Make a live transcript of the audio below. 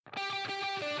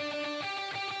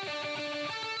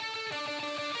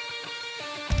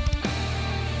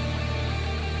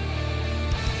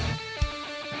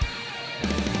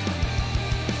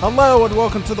Hello and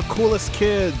welcome to the Coolest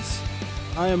Kids.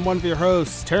 I am one of your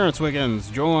hosts, Terrence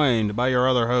Wiggins, joined by your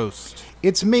other host.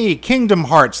 It's me, Kingdom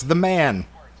Hearts, the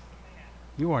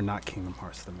You are not Kingdom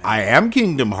Hearts the man. I am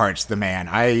Kingdom Hearts, the man.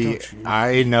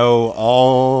 I know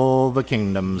all the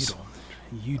kingdoms.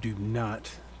 You do not.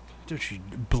 Don't you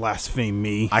blaspheme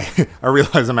me. I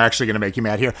realize I'm actually going to make you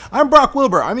mad here. I'm Brock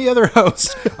Wilbur. I'm the other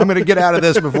host. I'm going to get out of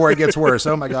this before it gets worse.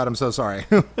 Oh my God, I'm so sorry.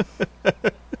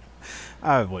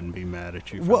 I wouldn't be mad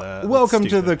at you for that. Welcome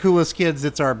to the Coolest Kids.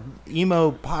 It's our emo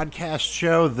podcast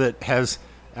show that has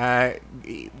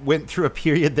went through a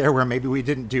period there where maybe we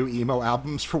didn't do emo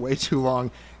albums for way too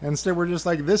long. Instead, we're just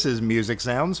like, this is music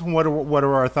sounds. What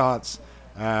are our thoughts?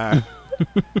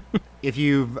 If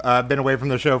you've been away from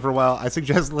the show for a while, I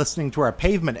suggest listening to our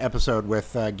Pavement episode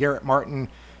with Garrett Martin.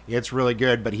 It's really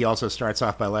good, but he also starts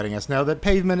off by letting us know that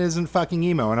Pavement isn't fucking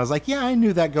emo. And I was like, yeah, I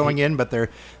knew that going in, but they're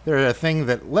a thing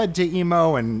that led to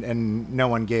emo, and no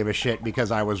one gave a shit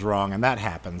because I was wrong, and that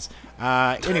happens.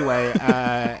 Anyway,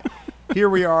 here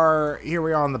we are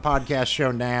on the podcast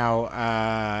show now.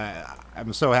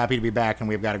 I'm so happy to be back, and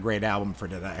we've got a great album for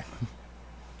today.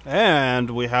 And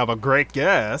we have a great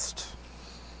guest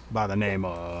by the name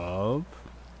of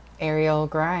Arielle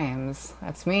Grimes.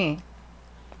 That's me.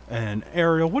 And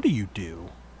Arielle, what do you do?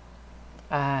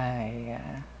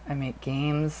 I make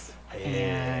games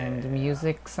and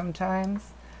music sometimes.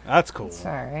 That's cool. It's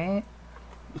all right.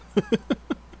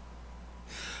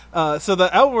 So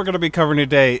the album we're going to be covering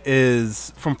today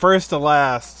is from first to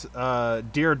last,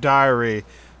 Dear Diary,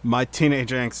 My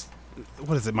Teenage Angst.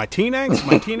 What is it? My Teen Angst?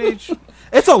 My Teenage?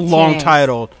 It's a long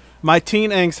title. My Teen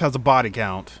Angst has a body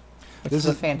count. Which is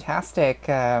a fantastic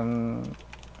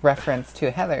reference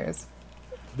to Heathers.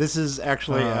 This is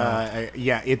actually,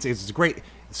 it's great.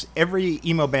 Every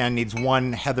emo band needs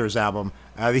one Heathers album.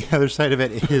 The other side of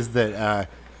it is that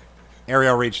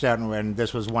Arielle reached out when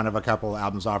this was one of a couple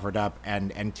albums offered up,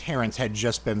 and Terrence had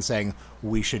just been saying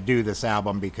we should do this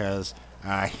album because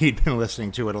he'd been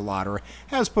listening to it a lot or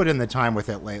has put in the time with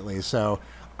it lately. So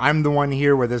I'm the one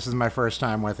here where this is my first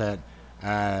time with it.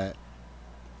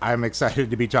 I'm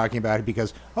excited to be talking about it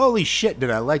because holy shit,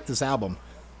 did I like this album.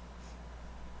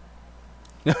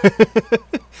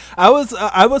 I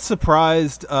was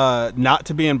surprised not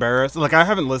to be embarrassed. Like, I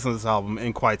haven't listened to this album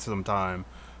in quite some time,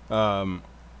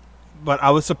 but I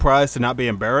was surprised to not be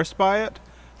embarrassed by it,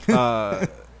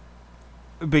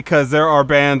 because there are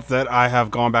bands that I have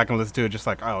gone back and listened to just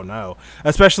like, oh no,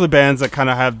 especially bands that kind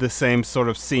of have the same sort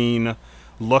of scene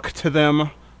look to them,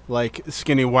 like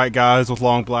skinny white guys with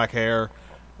long black hair.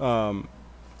 A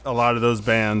lot of those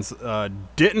bands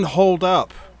didn't hold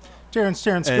up. Terrence,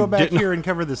 go back here and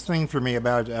cover this thing for me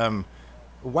about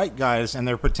white guys and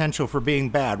their potential for being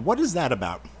bad. What is that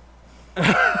about?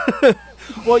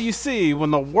 Well, you see,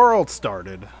 when the world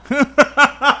started...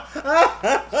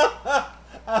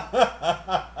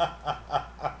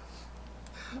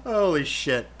 Holy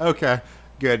shit. Okay,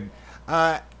 good.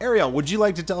 Arielle, would you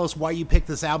like to tell us why you picked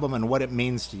this album and what it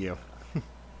means to you?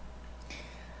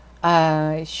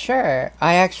 Sure.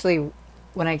 I actually,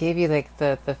 when I gave you like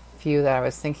the few that I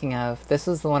was thinking of, this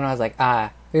was the one I was like,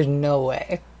 there's no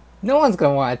way. No one's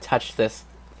gonna want to touch this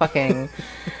fucking,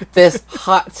 this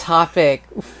hot topic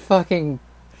fucking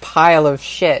pile of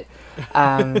shit.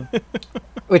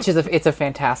 Which is it's a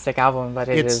fantastic album, but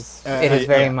it is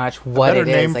very much what it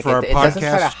is. Like it doesn't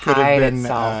try to hide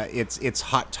itself. It's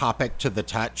Hot Topic to the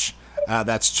touch.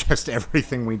 That's just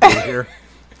everything we do here.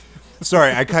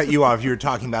 Sorry, I cut you off. You were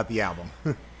talking about the album.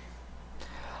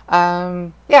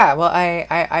 Yeah, well,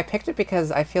 I picked it because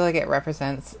I feel like it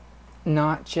represents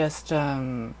not just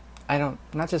not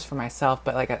just for myself,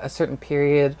 but like a certain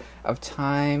period of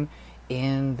time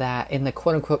in the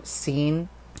quote unquote scene.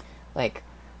 Like,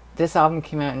 this album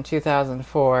came out in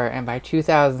 2004, and by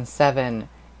 2007,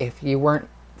 if you weren't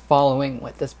following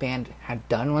what this band had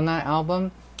done on that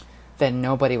album, then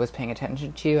nobody was paying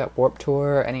attention to you at Warped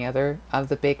Tour or any other of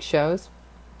the big shows.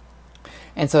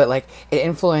 And so it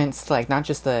influenced like not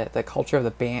just the culture of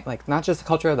the band, like not just the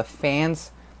culture of the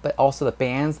fans, but also the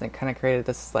bands, and it kind of created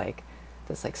this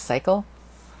cycle.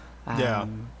 Yeah.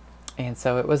 And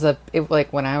so it was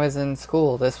like when I was in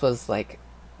school, this was like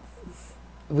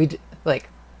me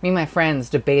and my friends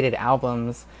debated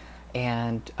albums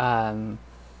and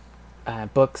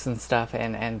books and stuff,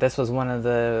 and this was one of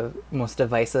the most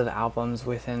divisive albums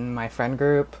within my friend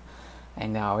group.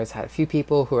 And I always had a few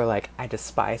people who were like, I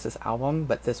despise this album,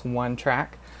 but this one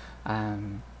track,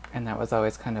 and that was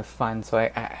always kind of fun. So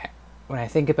I when I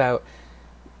think about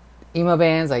emo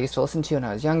bands I used to listen to when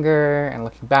I was younger, and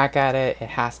looking back at it, it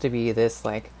has to be this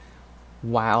like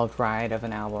wild ride of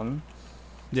an album.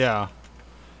 Yeah.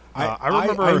 I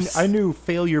remember I knew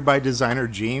Failure by Designer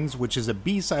Jeans, which is a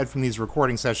B-side from these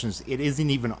recording sessions. It isn't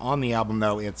even on the album,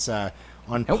 though. It's on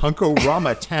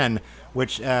Punkorama 10,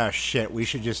 which, shit, we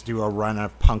should just do a run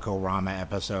of Punkorama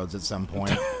episodes at some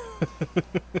point.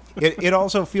 It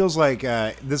also feels like,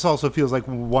 this also feels like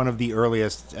one of the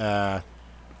earliest,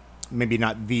 maybe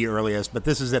not the earliest, but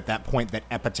this is at that point that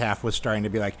Epitaph was starting to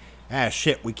be like,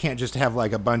 shit, we can't just have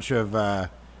like a bunch of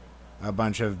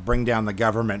bring down the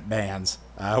government bands.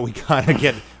 We gotta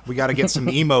get some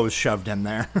emos shoved in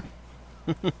there.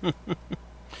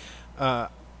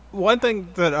 One thing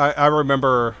that I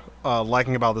remember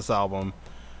liking about this album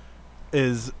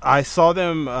is I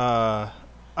saw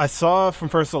From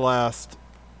First to Last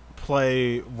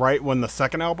play right when the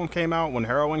second album came out, when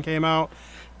Heroin came out,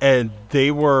 and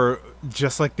they were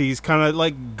just like these kind of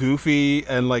like goofy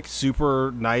and like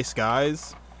super nice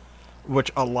guys,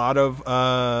 which a lot of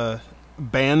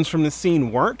bands from the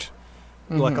scene weren't.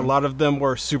 Like a lot of them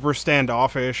were super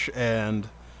standoffish and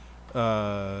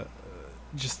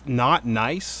just not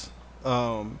nice.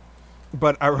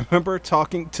 But I remember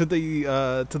talking to the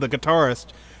guitarist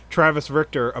Travis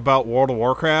Richter about World of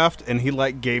Warcraft, and he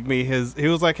like gave me he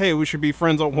was like, "Hey, we should be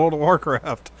friends on World of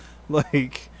Warcraft."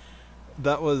 Like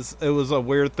it was a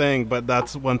weird thing, but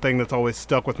that's one thing that's always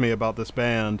stuck with me about this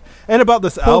band and about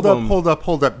this album. Hold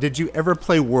up. Did you ever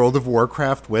play World of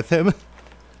Warcraft with him?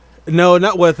 No,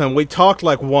 not with him. We talked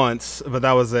like once, but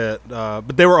that was it.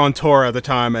 But they were on tour at the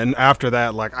time, and after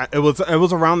that, like it was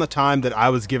around the time that I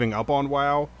was giving up on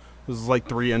WoW. This was like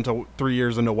 3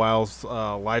 years into WoW's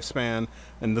lifespan,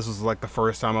 and this was like the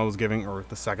first time or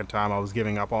the second time I was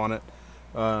giving up on it.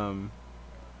 But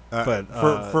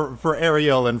for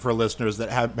Arielle and for listeners that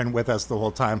have been with us the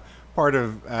whole time, part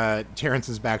of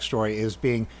Terrence's backstory is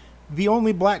being the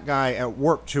only black guy at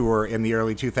Warped Tour in the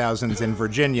early 2000s in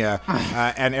Virginia,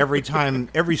 and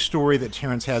every story that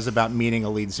Terrence has about meeting a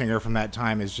lead singer from that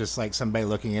time is just like somebody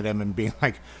looking at him and being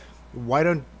like, "Why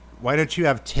don't you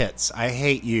have tits? I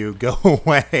hate you. Go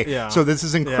away." Yeah. So this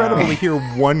is incredible to hear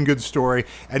one good story,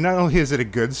 and not only is it a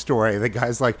good story, the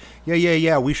guy's like,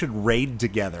 "Yeah, we should raid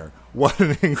together." What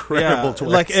an incredible twist!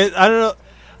 Like I don't know,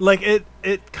 like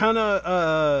it kind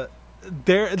of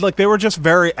they were just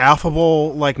very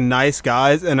affable, like nice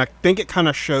guys, and I think it kind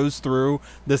of shows through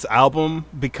this album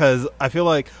because I feel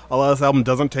like a lot of this album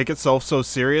doesn't take itself so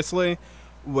seriously,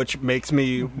 which makes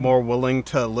me more willing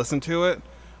to listen to it.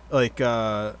 Like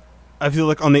I feel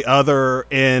like on the other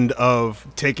end of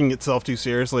taking itself too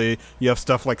seriously, you have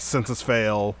stuff like Census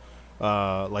Fail,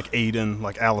 like Aiden,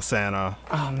 like Alisana.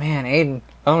 Oh man, Aiden.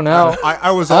 Oh no. I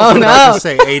was also about to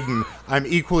say Aiden. I'm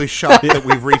equally shocked that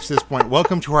we've reached this point.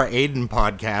 Welcome to our Aiden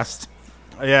podcast.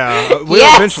 Yeah, we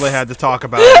eventually had to talk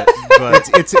about it, but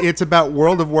it's about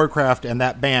World of Warcraft and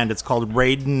that band. It's called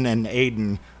Raiden and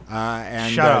Aiden,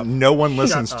 and no one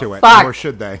listens to it, Fuck. nor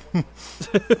should they.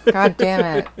 God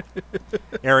damn it.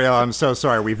 Arielle, I'm so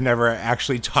sorry. We've never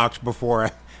actually talked before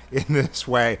in this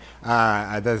way.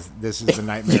 This is a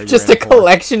nightmare. Just a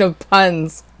collection of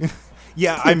puns.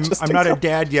 Yeah, I'm not a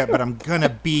dad yet, but I'm gonna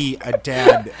be a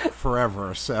dad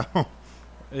forever. So,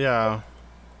 yeah,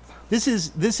 this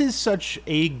is such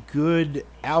a good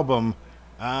album,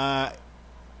 and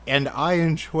I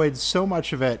enjoyed so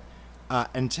much of it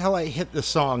until I hit the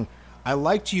song "I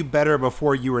Liked You Better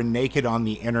Before You Were Naked on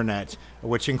the Internet,"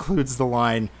 which includes the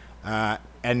line,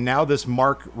 "And now this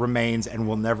mark remains and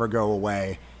will never go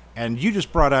away." And you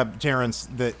just brought up, Terrence,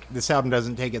 that this album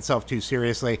doesn't take itself too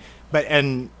seriously. But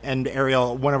and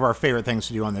Arielle, one of our favorite things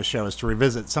to do on this show is to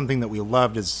revisit something that we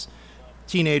loved as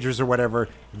teenagers or whatever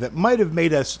that might have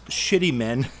made us shitty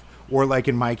men, or like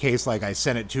in my case, like I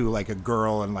sent it to like a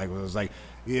girl and like was like,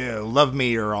 "Yeah, love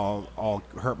me or I'll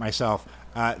hurt myself."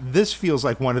 This feels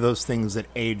like one of those things that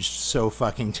aged so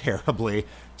fucking terribly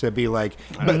to be like,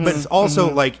 but it's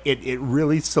also like it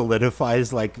really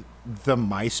solidifies like the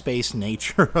MySpace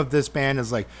nature of this band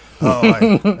is like,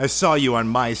 "Oh, I saw you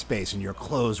on MySpace and your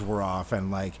clothes were off and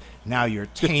like now you're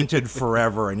tainted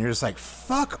forever," and you're just like,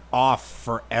 "Fuck off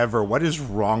forever. What is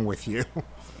wrong with you?"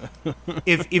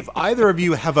 If either of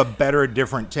you have a better,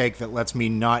 different take that lets me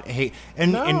not hate,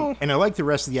 and I like the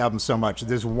rest of the album so much.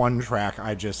 There's one track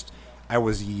I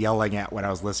was yelling at when I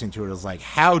was listening to it. It was like,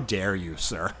 "How dare you,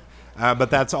 sir?"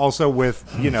 But that's also with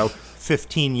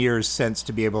 15 years since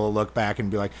to be able to look back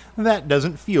and be like, that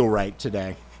doesn't feel right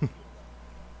today.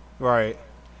 Right.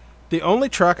 The only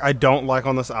track I don't like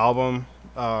on this album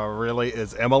really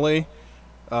is Emily.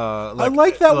 I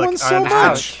like that one so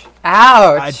much.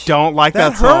 Ouch. I don't like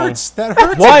that song. That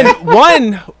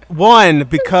hurts. One,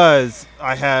 because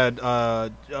I had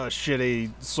a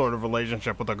shitty sort of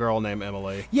relationship with a girl named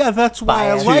Emily. Yeah, that's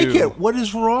why I Bias. like Two. it. What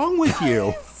is wrong with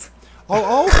you? I'll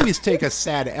always take a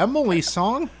sad Emily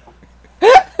song.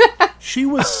 She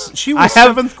was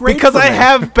seventh grade because for I me.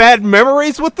 have bad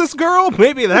memories with this girl.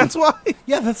 Maybe that's why.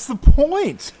 Yeah, that's the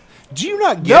point. Do you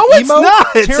not get No, it's emo?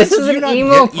 not. Terrence, This is do you an not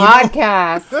emo get emo?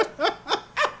 podcast.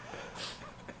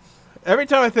 Every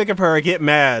time I think of her, I get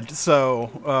mad.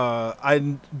 So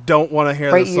I don't want to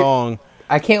hear Right, the you- song.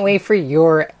 I can't wait for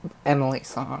your Emily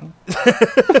song.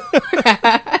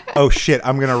 Oh shit!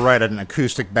 I'm gonna write an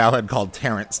acoustic ballad called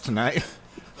Terrence tonight.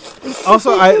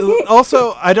 Also,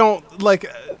 I don't like.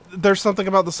 There's something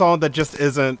about the song that just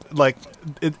isn't like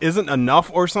it isn't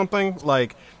enough or something.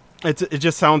 Like it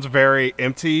just sounds very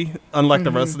empty. Unlike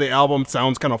the rest of the album,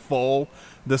 sounds kind of full.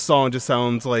 This song just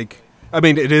sounds like. I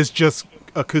mean, it is just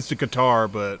acoustic guitar,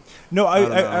 but No, don't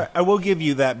know. I will give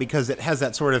you that because it has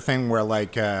that sort of thing where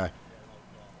like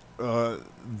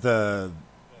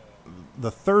the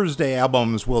Thursday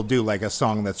albums will do like a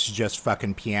song that's just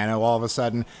fucking piano all of a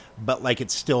sudden, but like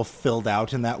it's still filled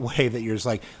out in that way that you're just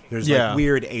like there's Yeah. like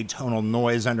weird atonal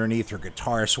noise underneath or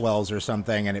guitar swells or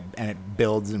something, and it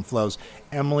builds and flows.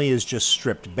 Emily is just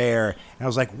stripped bare, and I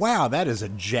was like, wow, that is a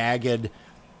jagged.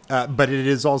 But it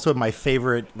is also my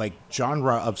favorite like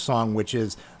genre of song, which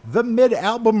is the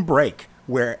mid-album break,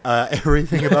 where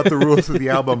everything about the rules of the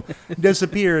album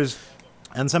disappears,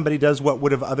 and somebody does what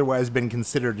would have otherwise been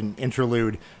considered an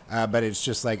interlude. But it's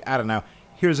just like, I don't know.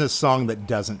 Here's a song that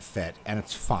doesn't fit, and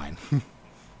it's fine.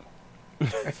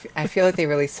 I feel like they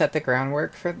really set the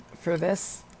groundwork for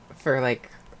this, for like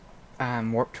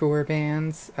Warped Tour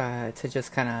bands to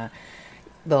just kind of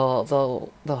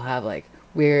they'll have like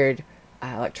weird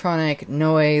electronic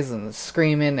noise and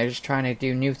screaming. They're just trying to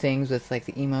do new things with like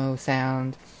the emo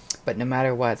sound, but no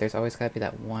matter what, there's always got to be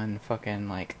that one fucking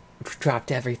like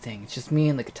dropped everything. It's just me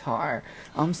and the guitar.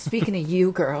 I'm speaking to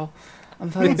you, girl.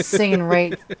 I'm fucking singing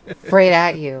right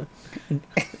at you.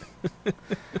 Like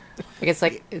it's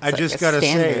like it's I like just a gotta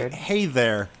standard. say, hey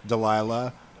there,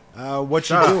 Delilah. What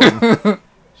you doing?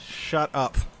 shut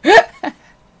up.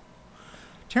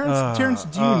 Terrence,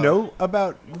 do you know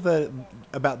about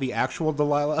the actual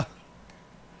Delilah?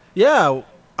 Yeah,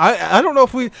 I don't know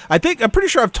if I'm pretty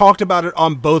sure I've talked about it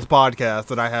on both podcasts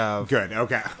that I have. Good.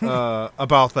 Okay.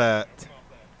 About that.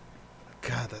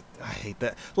 God, I hate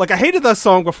that. Like, I hated that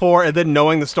song before, and then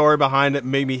knowing the story behind it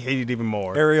made me hate it even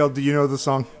more. Arielle, do you know the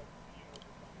song?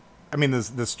 I mean,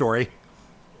 the story.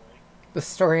 The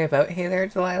story about Hey There,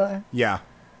 Delilah. Yeah.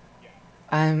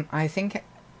 I think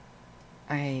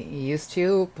I used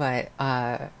to, but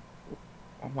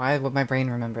why would my brain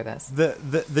remember this?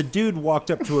 The dude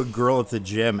walked up to a girl at the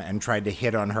gym and tried to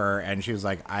hit on her, and she was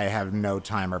like, I have no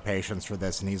time or patience for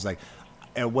this. And he's like,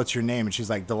 what's your name? And she's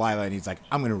like, Delilah. And he's like,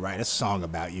 I'm going to write a song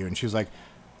about you. And she was like,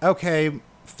 okay,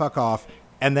 fuck off.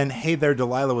 And then Hey There,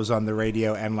 Delilah was on the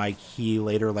radio, and like he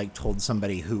later like told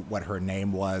somebody what her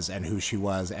name was and who she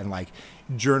was, and like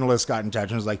journalists got in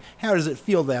touch and was like, how does it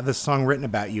feel to have this song written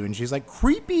about you? And she's like,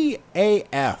 creepy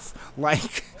AF.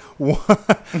 Like,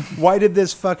 why did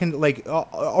this fucking like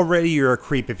already you're a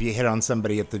creep if you hit on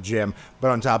somebody at the gym, but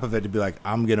on top of it to be like,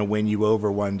 I'm gonna win you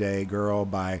over one day, girl,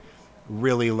 by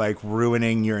really like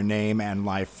ruining your name and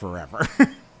life forever.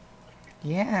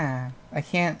 Yeah, I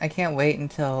can't wait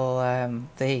until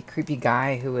the creepy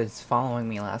guy who was following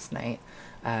me last night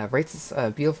writes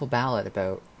a beautiful ballad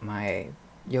about my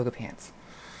yoga pants.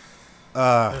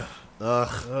 I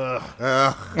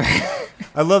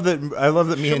love that me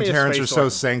Show and me his Terrence face are so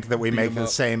so I synced that we beat make him the up.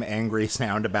 same angry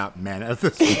sound about men at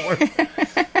this point.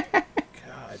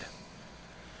 God.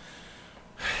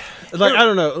 Like, I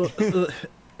don't know.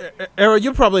 Era,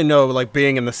 you probably know, like,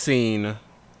 being in the scene,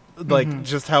 like,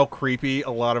 just how creepy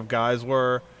a lot of guys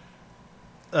were.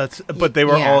 But they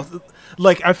were Yeah. all...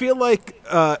 Like, I feel like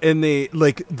in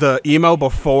the emo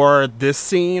before this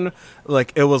scene,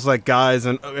 like, it was, like, guys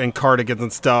in cardigans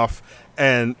and stuff,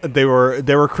 and they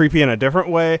were creepy in a different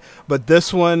way. But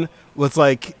this one was,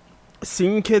 like,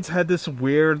 scene kids had this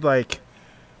weird, like...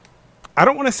 I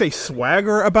don't want to say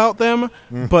swagger about them,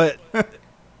 but...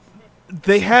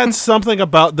 They had something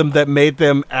about them that made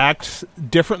them act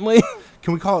differently.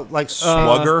 Can we call it like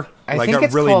swagger? I like think a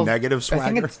it's really called, negative swagger?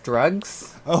 I think it's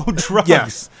drugs. Oh, drugs.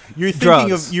 Yes. You're thinking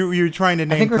Drugs. of you're trying to I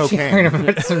name think we're cocaine. talking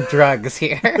about some drugs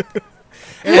here.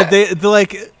 And they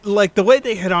like the way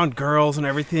they hit on girls and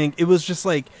everything. It was just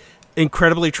like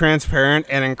incredibly transparent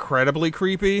and incredibly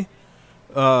creepy.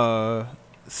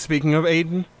 Speaking of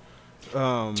Aiden,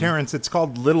 Terrence, it's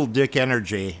called Little Dick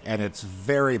Energy, and it's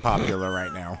very popular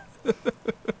right now.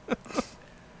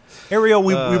 Arielle,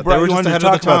 we They brought were you just on to ahead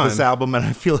of talk the about this time. album, and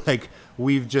I feel like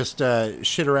we've just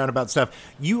shit around about stuff.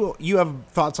 You have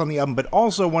thoughts on the album, but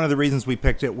also one of the reasons we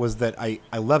picked it was that I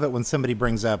love it when somebody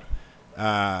brings up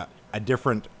a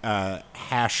different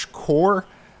hash core,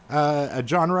 a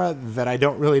genre that I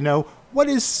don't really know. What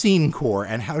is scene core,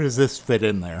 and how does this fit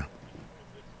in there?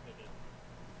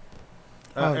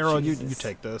 Errol, you Jesus.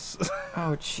 take this.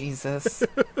 Oh Jesus!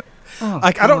 Oh,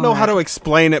 Like, I don't know how God. to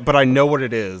explain it, but I know what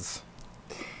it is.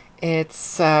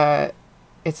 It's a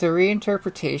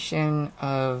reinterpretation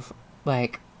of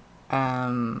like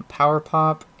power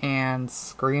pop and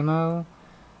screamo,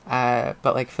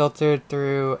 but like filtered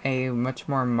through a much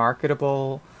more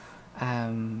marketable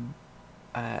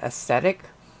aesthetic.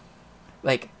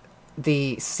 Like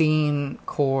the scene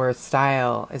core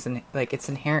style is it's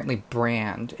inherently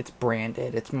it's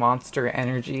branded, it's Monster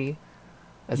Energy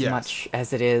as Yes. much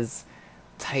as it is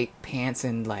tight pants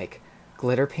and like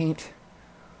glitter paint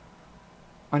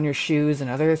on your shoes and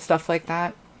other stuff like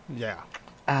that. Yeah.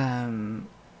 Yeah,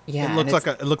 It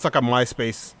looks like a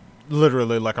MySpace,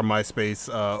 literally like a MySpace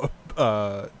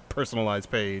personalized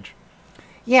page.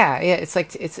 yeah. It's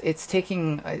like it's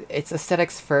taking it's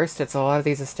aesthetics first. It's a lot of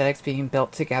these aesthetics being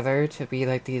built together to be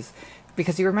like these,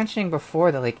 because you were mentioning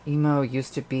before that like emo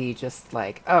used to be just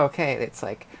like, oh, okay, it's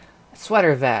like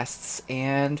sweater vests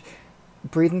and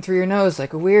breathing through your nose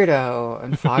like a weirdo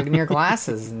and fogging your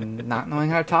glasses and not knowing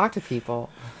how to talk to people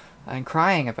and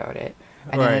crying about it.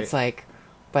 And then Right. it's like,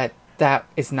 but that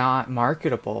is not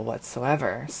marketable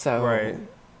whatsoever. So Right.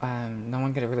 no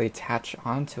one could really attach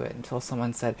onto it until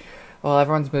someone said, well,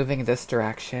 everyone's moving in this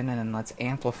direction and then let's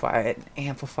amplify it and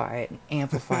amplify it and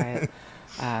amplify it.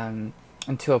 And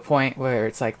to a point where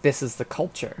it's like, this is the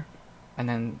culture. And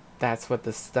then that's what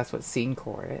scene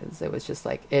core is. It was just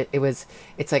like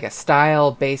it's like a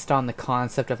style based on the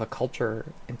concept of a culture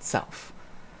itself.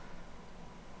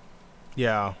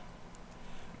 Yeah.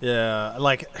 Yeah.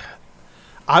 Like,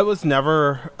 I was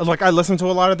never, like, I listened to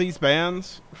a lot of these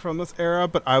bands from this era,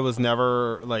 but I was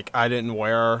never, like, I didn't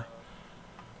wear,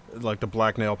 like, the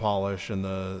black nail polish and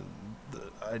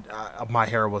my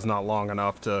hair was not long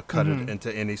enough to cut it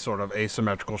into any sort of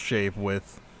asymmetrical shape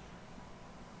with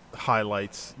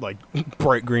highlights, like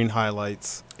bright green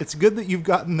highlights. It's good that you've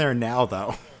gotten there now,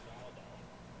 though.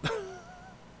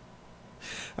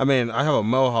 I mean, I have a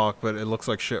mohawk, but it looks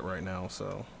like shit right now,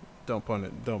 so don't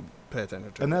pay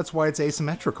attention to And it. that's why it's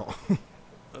asymmetrical.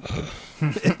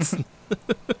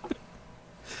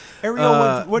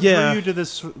 Arielle, what yeah. drew you to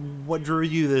this? What drew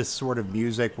you this sort of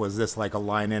music? Was this like a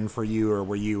line in for you, or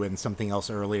were you in something else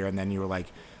earlier, and then you were like,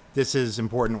 "This is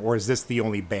important," or is this the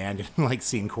only band in like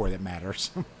scene core that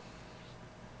matters?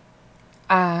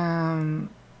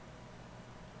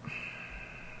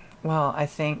 Well, I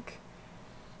think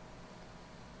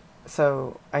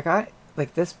so. I got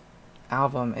like this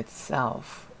album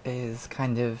itself is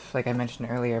kind of like I mentioned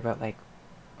earlier about like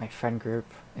my friend group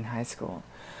in high school,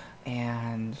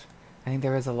 and I think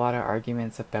there was a lot of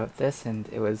arguments about this, and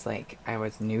it was like I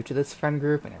was new to this friend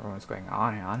group, and everyone was going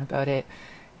on and on about it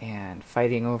and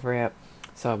fighting over it.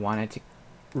 So I wanted to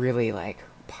really like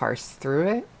parse through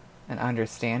it and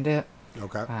understand it,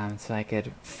 Okay. so I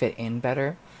could fit in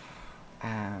better.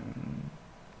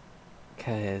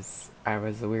 Because I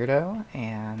was a weirdo,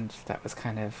 and that was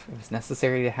it was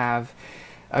necessary to have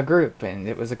a group, and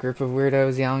it was a group of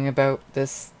weirdos yelling about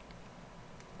this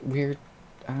weird,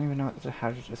 I don't even know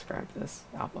how to describe this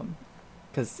album,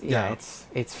 because Yeah.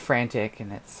 it's frantic,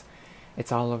 and it's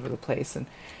all over the place, and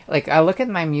like I look at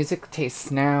my music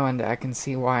tastes now, and I can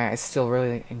see why I still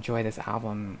really enjoy this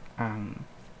album,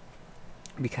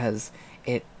 because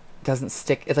it doesn't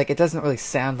stick, it doesn't really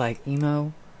sound like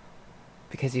emo,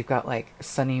 because you've got like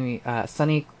Sunny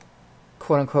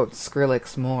quote unquote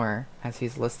Skrillex Moore, as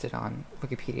he's listed on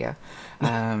Wikipedia,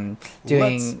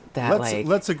 doing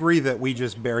Let's agree that we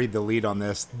just buried the lead on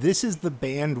this. This is the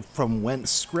band from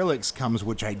whence Skrillex comes,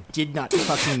 which I did not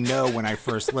fucking know when I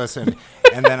first listened.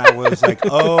 And then I was like,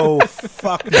 oh,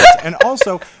 fuck this. And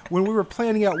also, when we were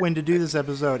planning out when to do this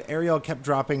episode, Arielle kept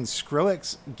dropping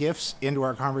Skrillex gifs into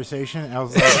our conversation. And I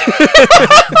was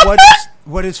like,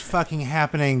 what is fucking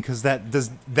happening? Because that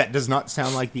does not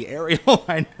sound like the Arielle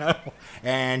I know.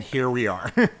 And here we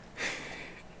are.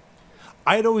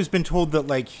 I had always been told that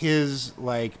like his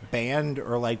like band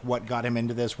or like what got him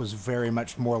into this was very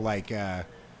much more like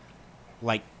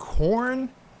Korn,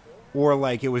 or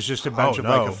like it was just a bunch of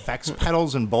like effects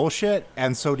pedals and bullshit.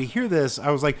 And so to hear this,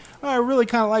 I was like, oh, I really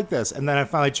kind of like this. And then I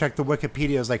finally checked the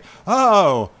Wikipedia. I was like,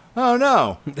 oh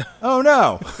no, oh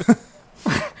no.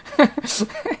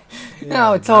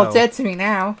 No, it's all dead to me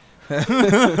now.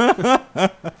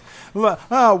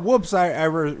 Oh, whoops! I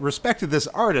respected this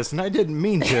artist, and I didn't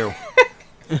mean to.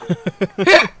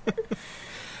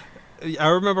 I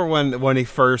remember when he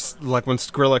first, like when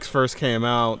Skrillex first came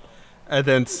out, and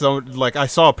then I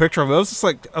saw a picture of him. I was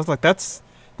like, that's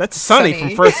Sonny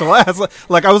from First to Last.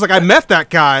 I was like, I met that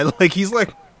guy. Like he's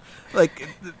like,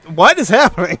 what is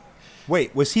happening?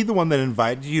 Wait, was he the one that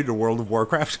invited you to World of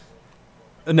Warcraft?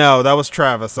 No, that was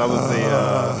Travis. That was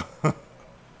the.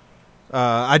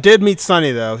 I did meet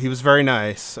Sonny though. He was very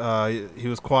nice. He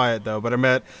was quiet though. But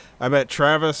I met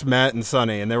Travis, Matt, and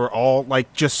Sonny, and they were all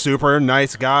like just super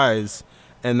nice guys,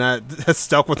 and that has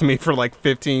stuck with me for like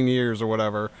 15 years or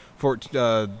whatever,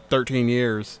 13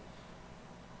 years.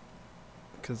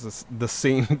 Because the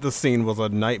scene was a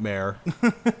nightmare.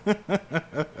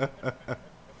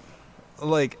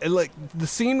 like the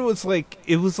scene was like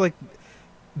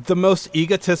the most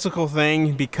egotistical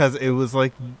thing because it was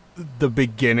like the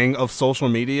beginning of social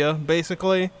media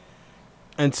basically,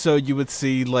 and so you would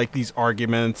see like these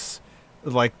arguments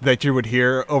like that you would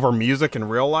hear over music in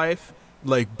real life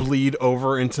like bleed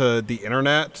over into the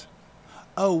internet.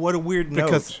 Oh, what a weird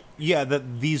Because note. Yeah,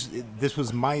 this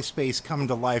was MySpace come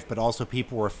to life, but also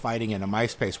people were fighting in a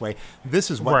MySpace way.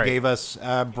 This is what Right. gave us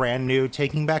brand new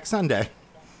Taking Back Sunday.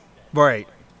 Right.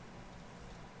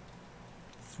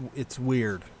 It's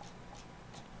weird.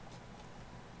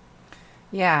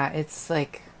 Yeah, it's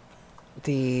like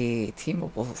the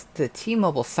T-Mobile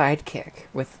sidekick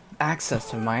with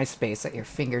access to MySpace at your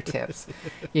fingertips.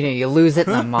 You know, you lose it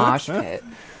in the mosh pit,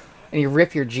 and you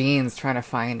rip your jeans trying to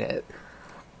find it.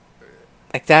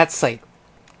 That's the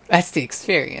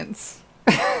experience.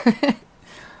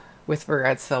 With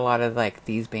regards to a lot of like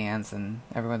these bands and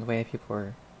everyone, the way people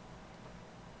were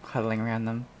huddling around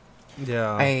them.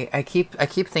 Yeah. I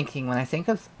keep thinking when I think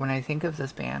of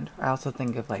this band, I also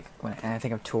think of like when I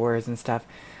think of tours and stuff.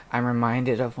 I'm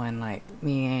reminded of when like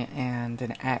me and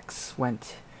an ex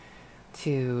went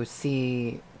to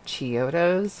see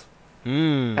Chiodos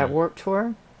at Warped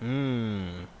Tour,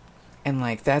 and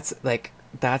like that's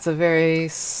a very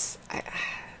it's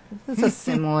a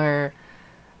similar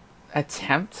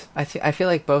attempt. I feel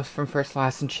like both From First to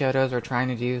Last and Chiodos are trying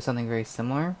to do something very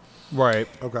similar. Right.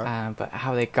 Okay. But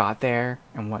how they got there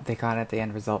and what they got at the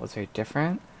end result was very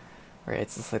different. Where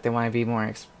it's just like they want to be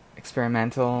more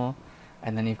experimental,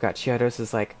 and then you've got Chiodos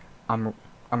is like I'm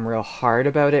real hard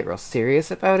about it, real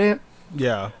serious about it.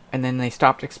 Yeah. And then they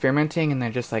stopped experimenting, and they're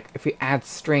just like, if we add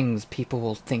strings, people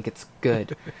will think it's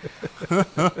good.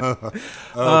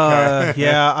 Okay.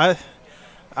 Yeah,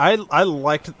 I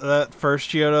liked that first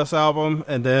Chiodos album,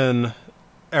 and then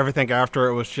everything after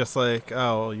it was just like,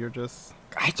 oh, you're just.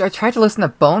 I tried to listen to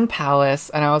Bone Palace,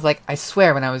 and I was like, I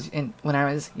swear, when I was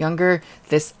younger,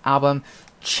 this album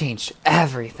changed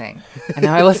everything. And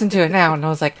now I listen to it now, and I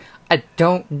was like, I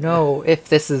don't know if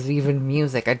this is even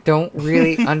music. I don't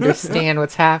really understand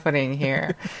what's happening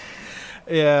here.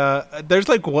 Yeah, there's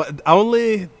like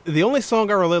the only song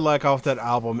I really like off that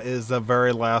album is the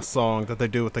very last song that they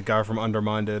do with the guy from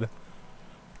Underminded.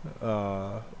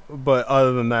 But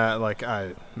other than that, like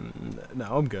no,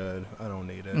 I'm good. I don't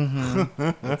need it.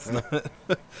 Mm-hmm. It's not,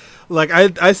 like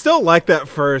I still like that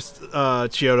first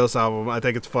Chiodos album. I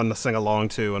think it's fun to sing along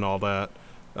to and all that.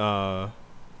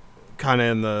 Kind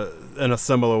of in a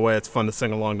similar way, it's fun to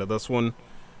sing along to this one,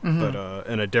 but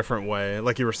in a different way.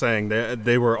 Like you were saying,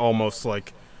 they were almost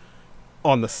like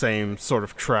on the same sort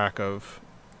of track of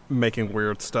making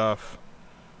weird stuff.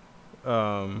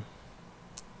 Yeah,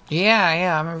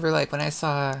 I remember like when I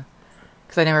saw,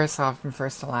 because I never saw From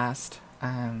First to Last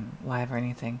live or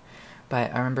anything,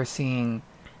 but I remember seeing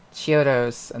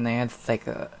Chiodos, and they had like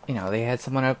they had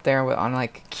someone up there on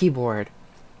like keyboard.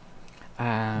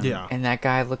 Yeah. And that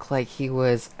guy looked like he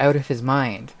was out of his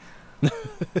mind.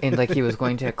 And like he was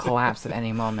going to collapse at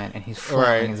any moment, and he's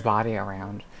flailing his body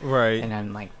around. Right. And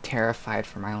I'm like terrified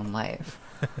for my own life.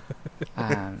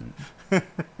 And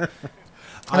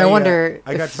I wonder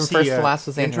I got if to From see First to Last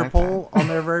was anything like that. Interpol on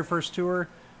their very first tour.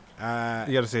 You got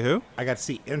to see who? I got to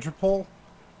see Interpol.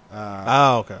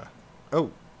 Oh, okay.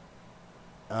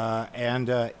 And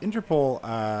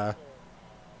Interpol,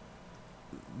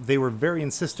 they were very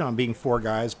insistent on being four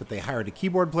guys, but they hired a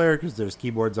keyboard player because there's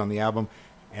keyboards on the album.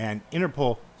 And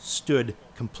Interpol stood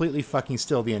completely fucking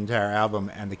still the entire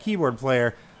album, and the keyboard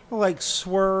player like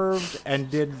swerved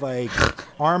and did like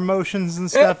arm motions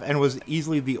and stuff, and was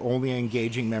easily the only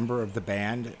engaging member of the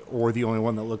band, or the only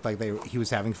one that looked like he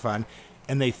was having fun.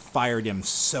 And they fired him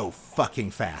so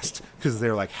fucking fast because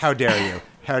they're like, "How dare you?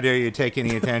 How dare you take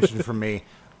any attention from me?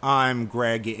 I'm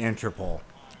Greg Interpol."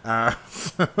 I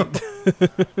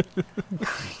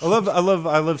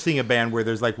love seeing a band where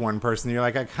there's like one person you're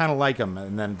like, I kind of like them,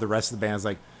 and then the rest of the band's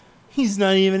like, He's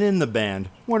not even in the band.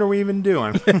 What are we even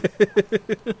doing?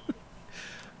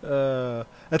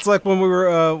 It's like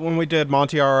when we did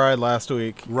Monty R.I. last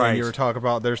week, Right. and you were talking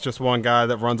about there's just one guy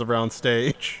that runs around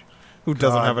stage who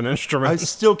doesn't God, have an instrument. I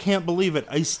still can't believe it.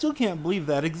 I still can't believe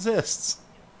that exists.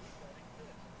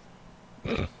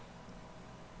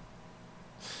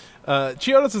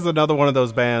 Chiodos is another one of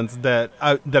those bands that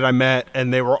I met,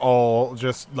 and they were all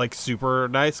just like super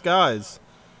nice guys.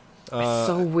 It's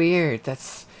so weird.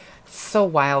 That's so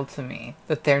wild to me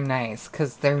that they're nice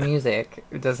because their music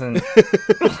doesn't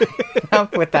line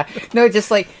up with that. No,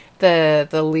 just like the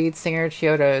lead singer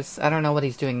Chiodos. I don't know what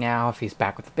he's doing now, if he's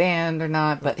back with the band or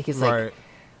not, but he's like Right.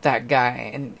 that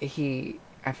guy, and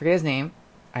I forget his name.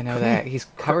 I know that he's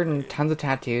covered in tons of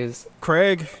tattoos.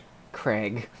 Craig,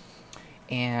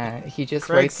 And he just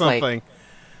Craig writes something.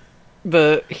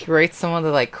 he writes some of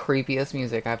the like creepiest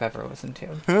music I've ever listened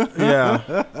to.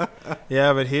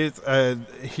 Yeah, but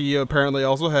he apparently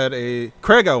also had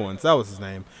Craig Owens. That was his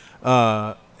name.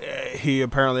 He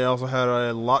apparently also had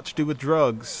a lot to do with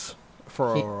drugs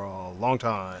for a long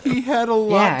time. He had a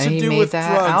lot to do with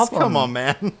drugs. Come on,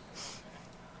 man.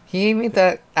 He made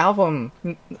that album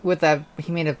he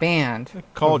made a band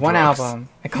Called one Drugs. album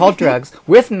called Drugs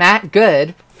with Matt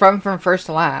Good from First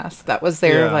to Last. That was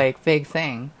their Yeah. like big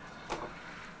thing.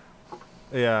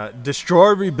 Yeah,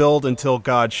 destroy, rebuild until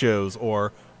God shows,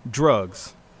 or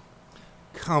drugs.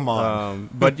 Come on.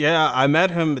 But yeah, I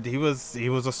met him. He was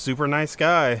a super nice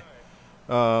guy.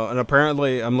 And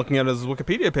apparently, I'm looking at his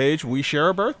Wikipedia page. We share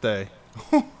a birthday.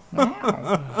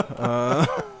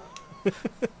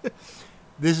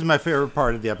 This is my favorite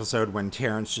part of the episode when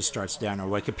Terrence just starts down a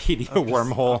Wikipedia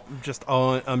wormhole. I'm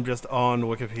just on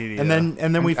Wikipedia. And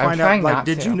then we I'm find out, trying like, not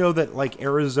did to. you know that, like,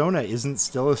 Arizona isn't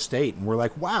still a state? And we're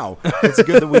like, wow, it's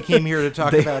good that we came here to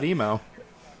talk about emo.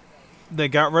 They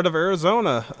got rid of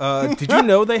Arizona. Did you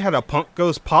know they had a Punk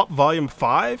Goes Pop Volume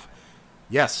 5?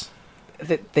 Yes.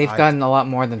 They've gotten a lot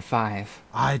more than 5.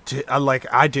 I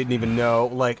didn't even know.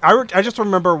 Like, I just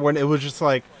remember when it was just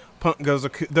like Punk Goes.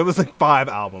 There was like 5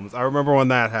 albums. I remember when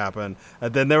that happened,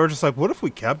 and then they were just like, "What if we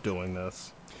kept doing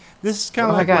this?" This is kind of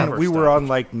Oh my like God. when we were on,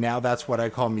 like, Now That's What I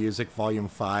Call Music Volume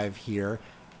 5 here,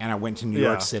 and I went to New Yeah.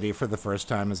 York City for the first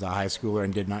time as a high schooler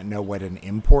and did not know what an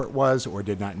import was or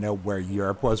did not know where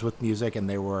Europe was with music, and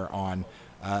they were on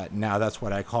Now That's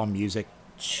What I Call Music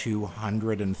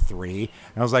 203. And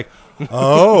I was like,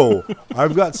 oh,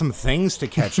 I've got some things to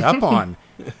catch up on.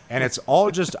 And it's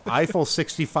all just Eiffel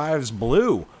 65's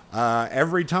Blue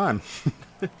every time.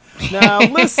 Now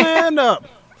listen up.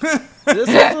 This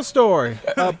is a story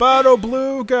about a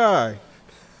blue guy.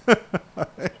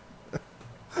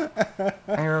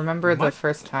 I remember the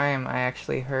first time I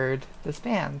actually heard this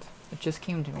band. It just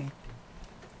came to me.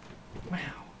 Wow.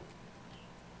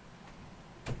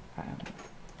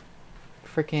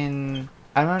 Freaking...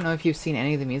 I don't know if you've seen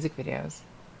any of the music videos.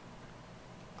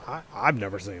 I've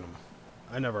never seen them.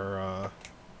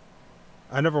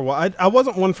 I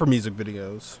wasn't one for music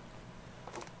videos.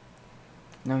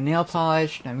 No nail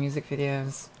polish, no music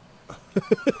videos.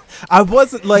 I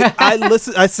wasn't like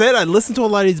I said I listened to a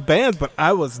lot of these bands, but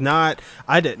I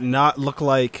did not look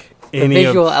like The any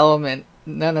visual of element,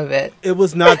 none of it. it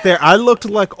was not there. I looked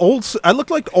like old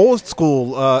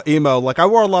school emo. Like I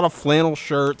wore a lot of flannel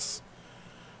shirts.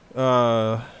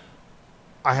 I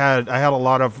had a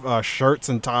lot of shirts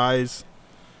and ties.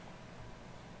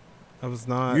 I was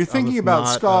not. You're thinking about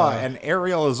ska, and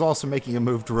Arielle is also making a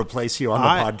move to replace you on the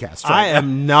podcast. Right I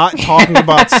am not talking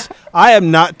about. I am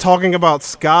not talking about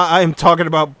ska. I am talking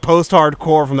about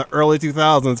post-hardcore from the early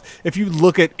 2000s. If you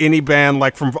look at any band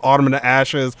like from Autumn into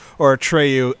Ashes or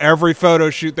Atreyu, every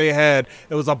photo shoot they had,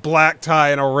 it was a black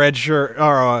tie and a red shirt,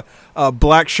 or a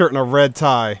black shirt and a red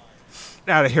tie.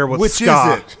 Out of here with Which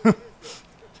ska. is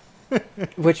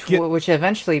it? Which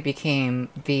eventually became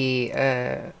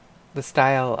the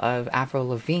style of Avril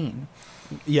Lavigne.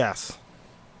 Yes.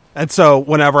 And so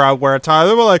whenever I wear a tie,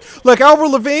 they were like,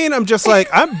 Avril Lavigne? I'm just like,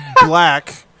 I'm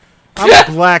black. I'm a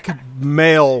black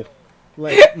male.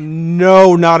 Like,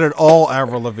 no, not at all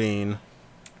Avril Lavigne.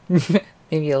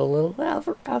 Maybe a little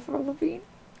Avril Lavigne.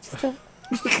 Just a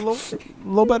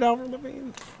little bit Avril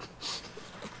Lavigne.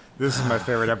 This is my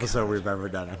favorite episode we've ever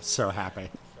done. I'm so happy.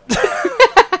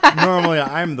 Normally,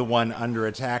 I'm the one under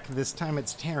attack. This time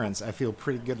it's Terrence. I feel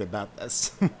pretty good about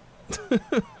this.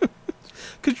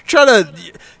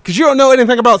 Because you don't know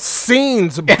anything about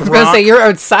scenes, I was gonna say, you're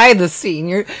outside the scene.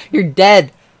 You're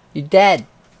dead. You're dead.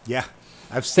 Yeah.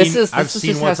 I've seen This what's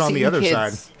is on how the other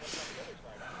kids-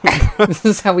 side. This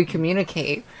is how we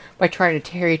communicate, by trying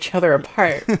to tear each other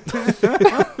apart.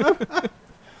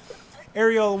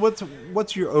 Arielle,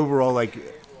 what's your overall, like,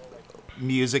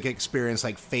 music experience,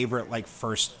 like favorite, like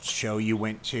first show you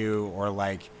went to, or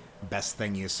like best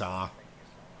thing you saw?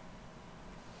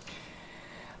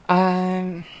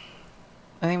 I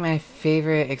think my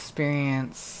favorite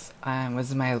experience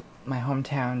was my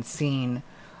hometown scene,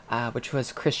 which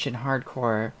was Christian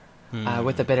hardcore,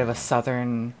 with a bit of a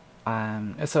southern.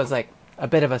 So it's like a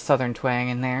bit of a southern twang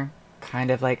in there, kind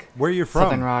of like Where are you from?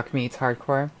 Southern rock meets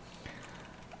hardcore,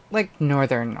 like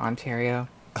Northern Ontario.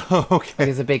 Oh, okay.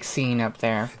 There's a big scene up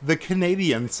there. The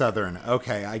Canadian Southern.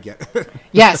 Okay, I get it.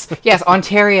 Yes.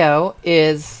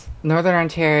 Northern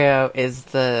Ontario is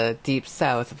the deep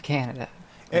south of Canada.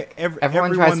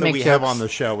 Everyone tries to that make we have jokes on the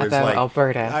show is about like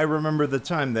Alberta. I remember the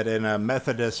time that in a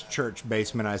Methodist church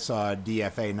basement I saw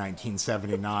DFA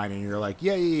 1979, and you're like,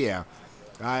 yeah.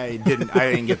 I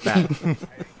didn't get that.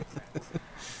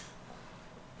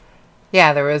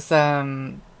 Yeah, there was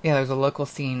a local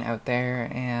scene out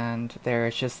there, and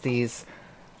there's just these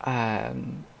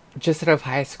just sort of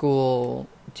high school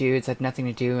dudes had nothing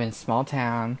to do in a small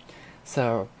town,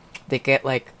 so they get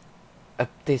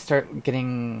they start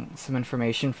getting some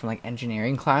information from like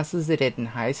engineering classes they did in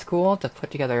high school to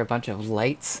put together a bunch of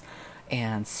lights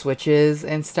and switches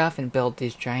and stuff and build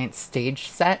these giant stage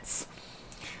sets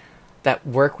that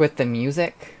work with the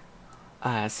music.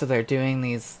 So they're doing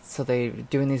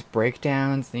these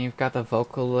breakdowns, and you've got the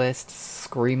vocalist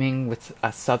screaming with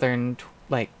a southern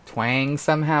twang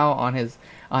somehow on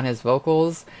his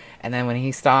vocals, and then when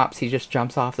he stops, he just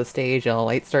jumps off the stage, and the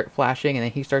lights start flashing, and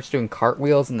then he starts doing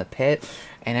cartwheels in the pit,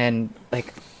 and then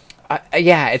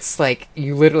it's like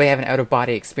you literally have an out of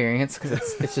body experience because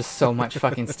it's just so much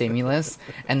fucking stimulus,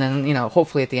 and then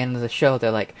hopefully at the end of the show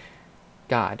they're like,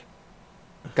 God,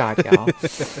 y'all.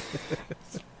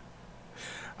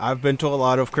 I've been to a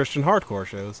lot of Christian hardcore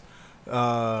shows,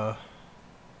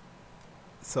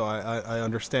 so I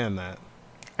understand that.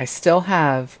 I still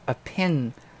have a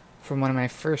pin from one of my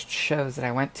first shows that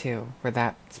I went to where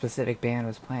that specific band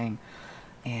was playing,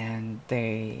 and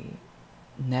they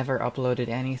never uploaded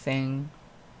anything.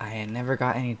 I never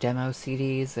got any demo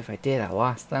CDs. If I did, I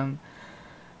lost them.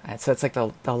 So it's like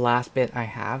the last bit I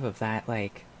have of that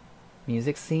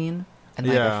music scene. And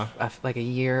like a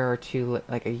year or two,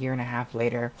 like a year and a half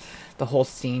later, the whole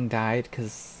scene died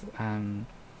because a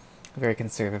very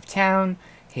conservative town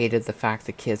hated the fact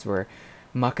that kids were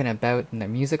mucking about in their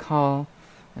music hall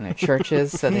and their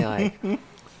churches, so they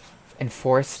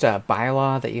enforced a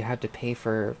bylaw that you had to pay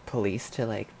for police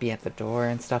to be at the door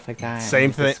and stuff like that.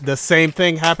 Same thing. The same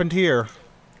thing happened here.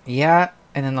 Yeah,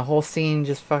 and then the whole scene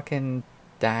just fucking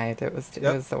died. It was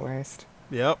the worst.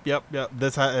 Yep.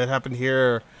 It happened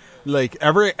here.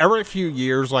 Every few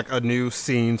years, a new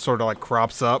scene sort of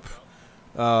crops up,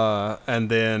 and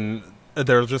then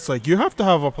they're just you have to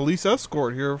have a police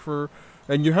escort here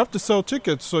and you have to sell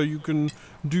tickets so you can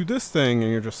do this thing,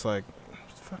 and you're just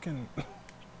fucking,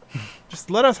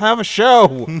 just let us have a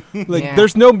show.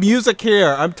 There's no music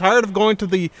here. I'm tired of going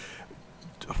to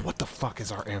what the fuck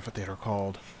is our amphitheater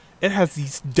called? It has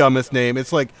the dumbest name.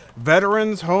 It's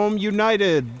Veterans Home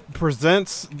United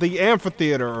presents the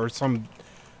amphitheater or some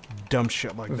dumb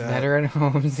shit like that. Veteran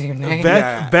Homes United.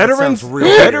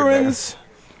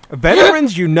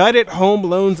 Veterans United Home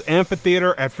Loans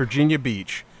Amphitheater at Virginia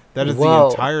Beach. That is the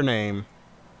entire name.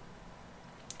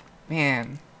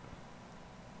 Man,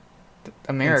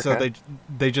 America. And so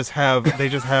they just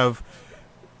have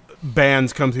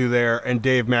bands come through there, and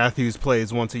Dave Matthews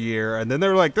plays once a year, and then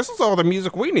they're like, "This is all the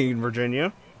music we need in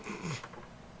Virginia."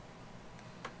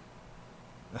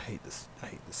 I hate this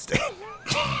state.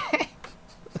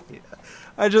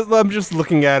 I'm just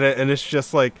looking at it, and it's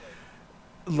just the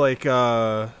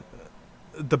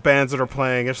bands that are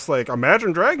playing. It's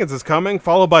Imagine Dragons is coming,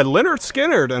 followed by Leonard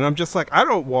Skinner, and I'm just I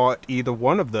don't want either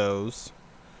one of those.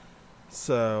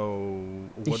 So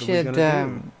what are we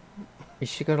gonna do? You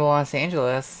should go to Los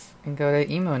Angeles and go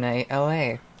to Emo Night,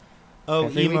 LA. Oh,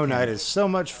 Emo Night is so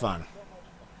much fun.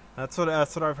 That's what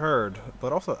I've heard.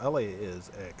 But also, LA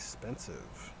is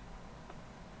expensive,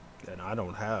 and I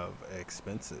don't have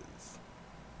expenses.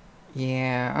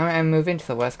 Yeah, I'm moving to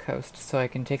the West Coast so I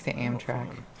can take the Amtrak.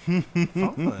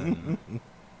 Fun.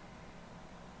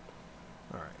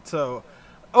 All right. So,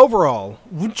 overall,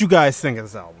 what'd you guys think of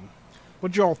this album?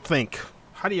 What'd y'all think?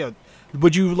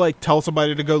 Would you tell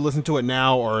somebody to go listen to it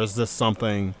now, or is this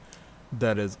something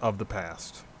that is of the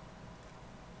past?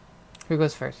 Who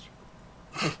goes first?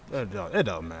 It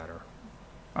doesn't matter.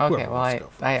 Okay, well,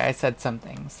 I said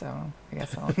something, so I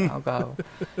guess I'll go.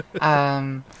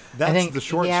 That's the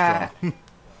short straw.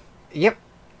 Yep.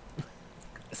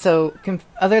 So,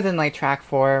 other than track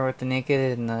 4 with the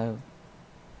naked and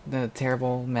the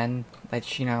terrible men,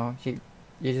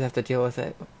 you just have to deal with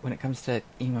it when it comes to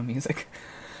emo music.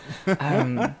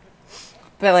 But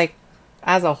like,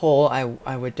 as a whole,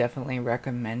 I would definitely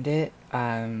recommend it.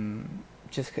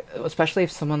 Just especially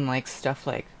if someone likes stuff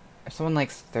like, if someone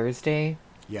likes Thursday,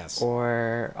 Yes.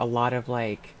 or a lot of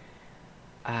like,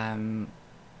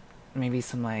 maybe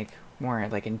some like more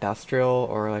like industrial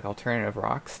or like alternative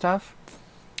rock stuff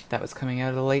that was coming out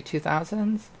of the late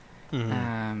 2000s.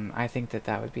 I think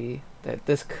that would be, that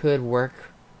this could work.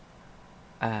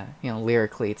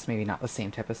 Lyrically, it's maybe not the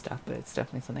same type of stuff, but it's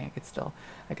definitely something I could still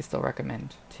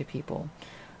recommend to people.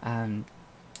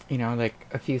 Like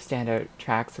a few standout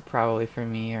tracks are probably for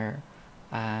me are,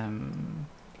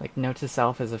 like Note to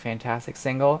Self is a fantastic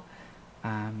single.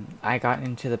 I got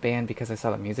into the band because I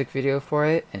saw the music video for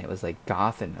it, and it was like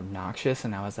goth and obnoxious,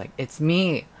 and I was like, it's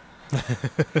me.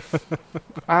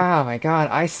 Oh my god,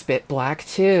 I spit black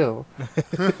too.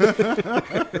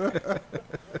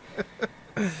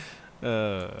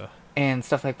 And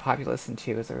stuff like Populous and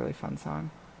 2 is a really fun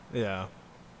song. Yeah.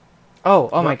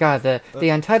 Oh my god, the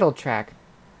Untitled track.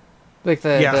 Like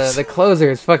the closer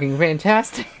is fucking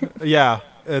fantastic. Yeah,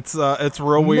 it's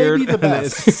real weird. Maybe the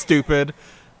best. It's stupid.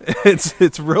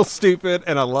 It's real stupid,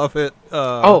 and I love it.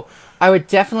 I would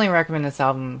definitely recommend this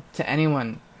album to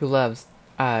anyone who loves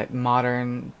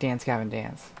modern Dance Gavin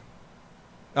Dance.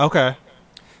 Okay.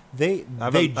 They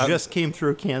just came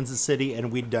through Kansas City,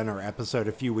 and we'd done our episode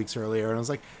a few weeks earlier, and I was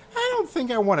like, I don't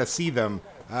think I want to see them.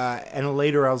 And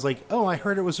later I was like, oh, I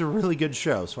heard it was a really good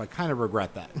show, so I kind of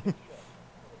regret that.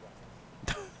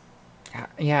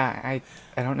 Yeah,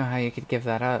 I don't know how you could give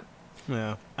that up.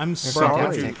 Yeah. I'm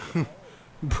sorry.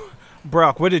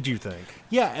 Brock, what did you think?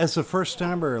 Yeah, as a first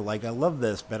timer, like, I love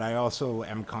this, but I also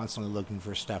am constantly looking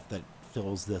for stuff that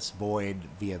fills this void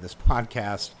via this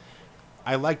podcast.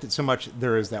 I liked it so much.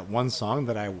 There is that one song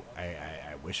that I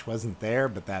wish wasn't there,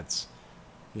 but that's,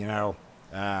 I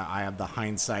have the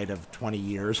hindsight of 20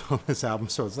 years on this album,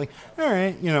 so it's like, all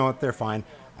right, you know what, they're fine.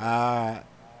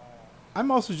 I'm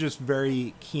also just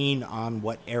very keen on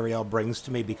what Arielle brings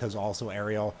to me, because also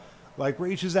Arielle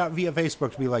reaches out via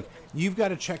Facebook to be like, you've got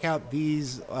to check out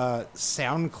these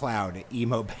SoundCloud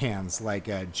emo bands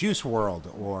like Juice World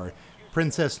or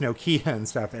Princess Nokia and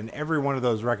stuff, and every one of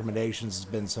those recommendations has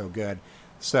been so good.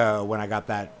 So when I got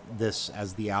this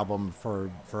as the album for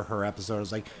her episode, I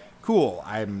was like, cool,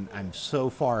 I'm so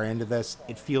far into this.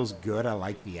 It feels good. I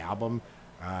like the album.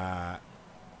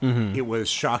 It was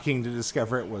shocking to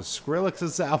discover it was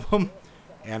Skrillex's album,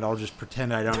 and I'll just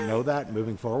pretend I don't know that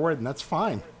moving forward, and that's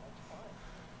fine.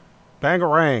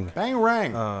 Bangarang.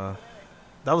 Bangarang.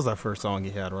 That was that first song he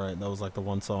had, right? That was like the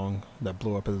one song that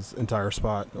blew up his entire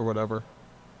spot or whatever.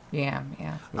 Yeah.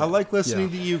 I like listening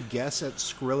to you guess at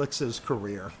Skrillex's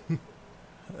career.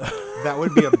 That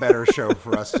would be a better show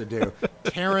for us to do.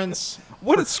 Terrence,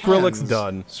 what has Skrillex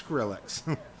done? Skrillex.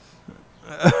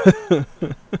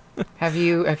 Have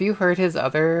you heard his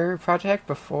other project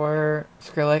before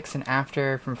Skrillex and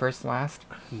after From First to Last?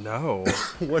 No.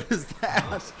 What is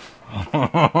that?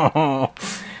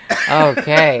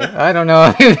 Okay, I don't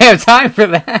know if we have time for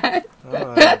that.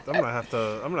 I'm gonna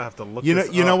have to look. You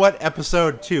this know up. what?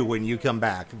 Episode 2, when you come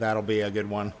back, that'll be a good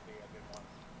one.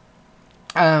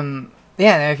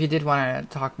 Yeah. If you did want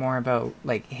to talk more about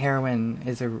Heroin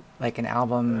is an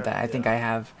album that I think I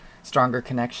have stronger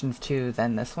connections to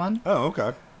than this one. Oh,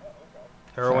 okay.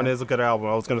 Heroin is a good album.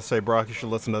 I was gonna say, Brock, you should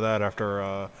listen to that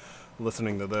after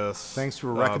listening to this. Thanks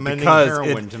for recommending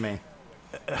Heroin to me.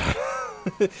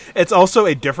 It's also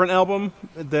a different album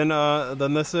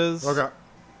than this is. Okay.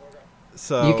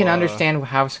 So you can understand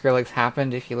how Skrillex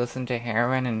happened if you listen to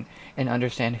Heroin and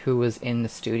understand who was in the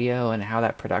studio and how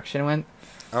that production went.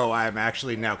 Oh, I'm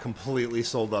actually now completely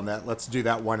sold on that. Let's do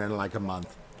that one in a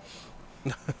month.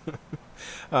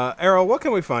 Arielle, what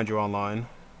can we find you online?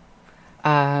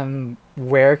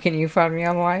 Where can you find me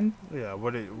online? Yeah,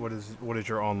 what is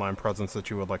your online presence that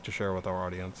you would like to share with our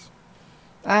audience?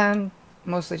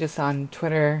 Mostly just on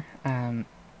Twitter, and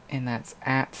that's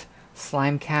at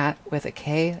Slimecat with a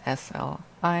K, SLIMEKAT.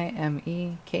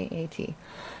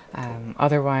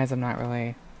 Otherwise, I'm not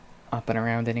really up and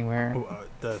around anywhere.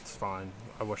 That's fine.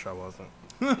 I wish I wasn't.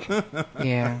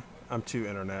 Yeah. I'm too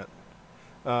internet.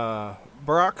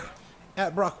 Brock?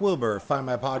 At Brock Wilbur. Find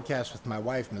my podcast with my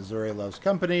wife, Missouri Loves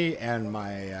Company, and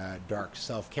my dark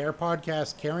self-care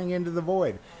podcast, Caring Into the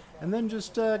Void. And then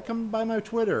just come by my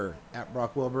Twitter, at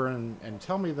Brock Wilbur, and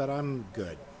tell me that I'm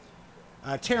good.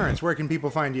 Terrence, where can people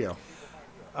find you?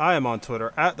 I am on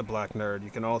Twitter, at The Black Nerd. You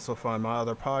can also find my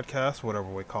other podcast, whatever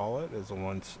we call it. It's a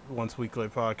once weekly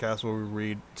podcast where we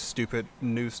read stupid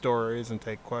news stories and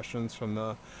take questions from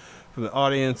the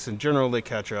audience and generally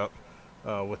catch up.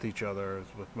 with each other,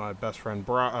 with my best friend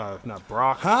Brock, not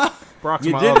Brock. Huh? Brock's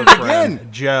You my did other it friend,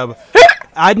 again. Jeb.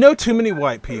 I know too many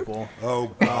white people. Oh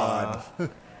God.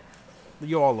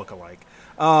 You all look alike.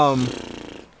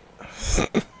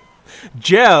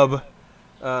 Jeb,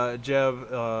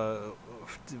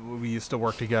 we used to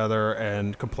work together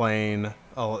and complain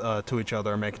to each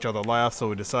other and make each other laugh, so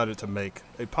we decided to make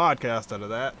a podcast out of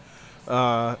that.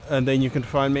 And then you can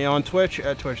find me on Twitch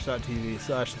at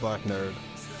twitch.tv/blacknerd.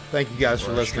 Thank you guys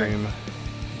for listening. Stream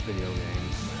video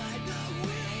games.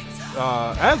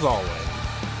 As always,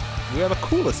 we are the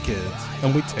coolest kids,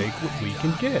 and we take what we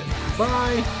can get.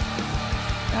 Bye.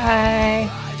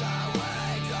 Bye.